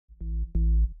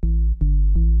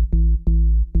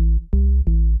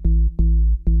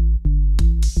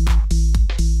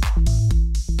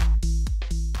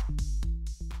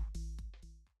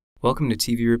Welcome to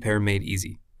TV Repair Made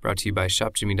Easy, brought to you by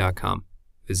ShopJimmy.com.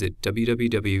 Visit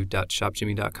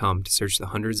www.shopjimmy.com to search the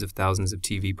hundreds of thousands of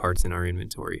TV parts in our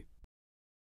inventory.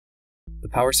 The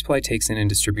power supply takes in and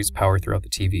distributes power throughout the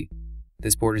TV.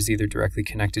 This board is either directly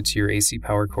connected to your AC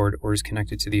power cord or is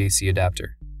connected to the AC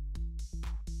adapter.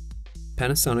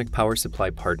 Panasonic power supply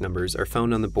part numbers are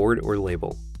found on the board or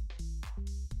label.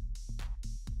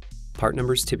 Part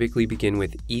numbers typically begin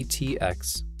with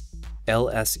ETX,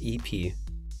 LSEP,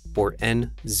 or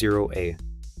N0A.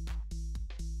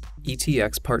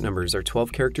 ETX part numbers are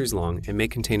 12 characters long and may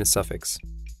contain a suffix.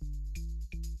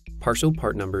 Partial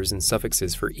part numbers and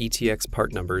suffixes for ETX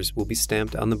part numbers will be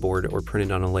stamped on the board or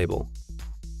printed on a label.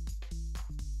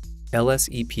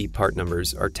 LSEP part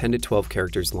numbers are 10 to 12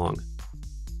 characters long.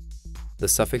 The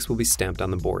suffix will be stamped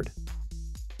on the board.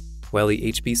 While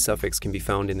the HB suffix can be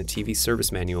found in the TV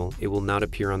service manual, it will not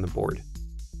appear on the board.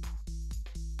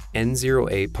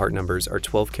 N0A part numbers are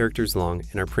 12 characters long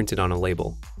and are printed on a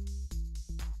label.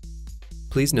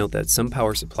 Please note that some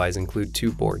power supplies include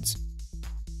two boards.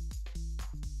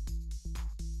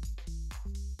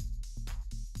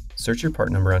 Search your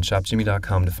part number on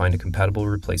ShopJimmy.com to find a compatible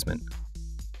replacement.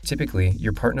 Typically,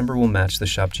 your part number will match the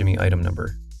ShopJimmy item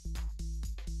number.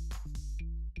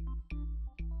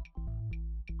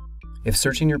 If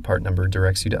searching your part number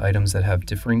directs you to items that have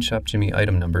differing ShopJimmy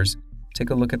item numbers, take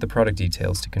a look at the product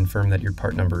details to confirm that your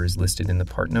part number is listed in the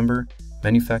part number,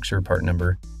 manufacturer part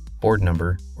number, board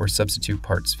number, or substitute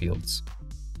parts fields.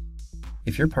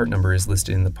 If your part number is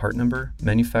listed in the part number,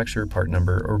 manufacturer part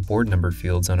number, or board number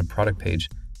fields on a product page,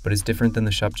 but is different than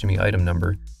the ShopJimmy item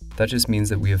number, that just means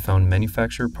that we have found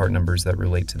manufacturer part numbers that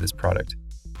relate to this product.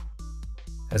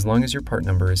 As long as your part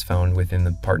number is found within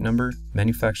the part number,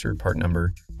 manufacturer part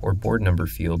number, or board number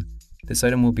field, this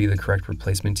item will be the correct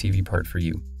replacement TV part for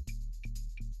you.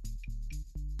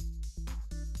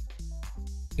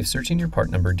 If searching your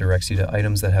part number directs you to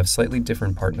items that have slightly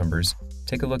different part numbers,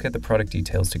 take a look at the product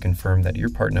details to confirm that your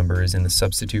part number is in the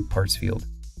substitute parts field.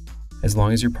 As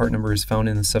long as your part number is found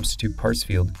in the substitute parts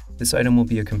field, this item will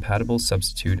be a compatible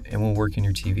substitute and will work in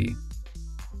your TV.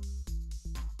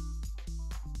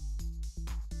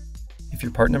 If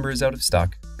your part number is out of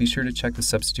stock, be sure to check the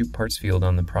substitute parts field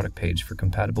on the product page for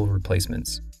compatible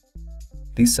replacements.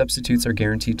 These substitutes are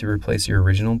guaranteed to replace your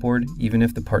original board even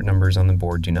if the part numbers on the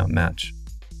board do not match.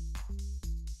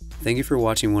 Thank you for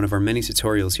watching one of our many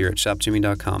tutorials here at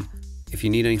ShopJimmy.com. If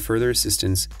you need any further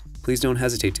assistance, please don't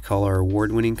hesitate to call our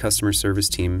award-winning customer service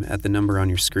team at the number on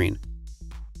your screen.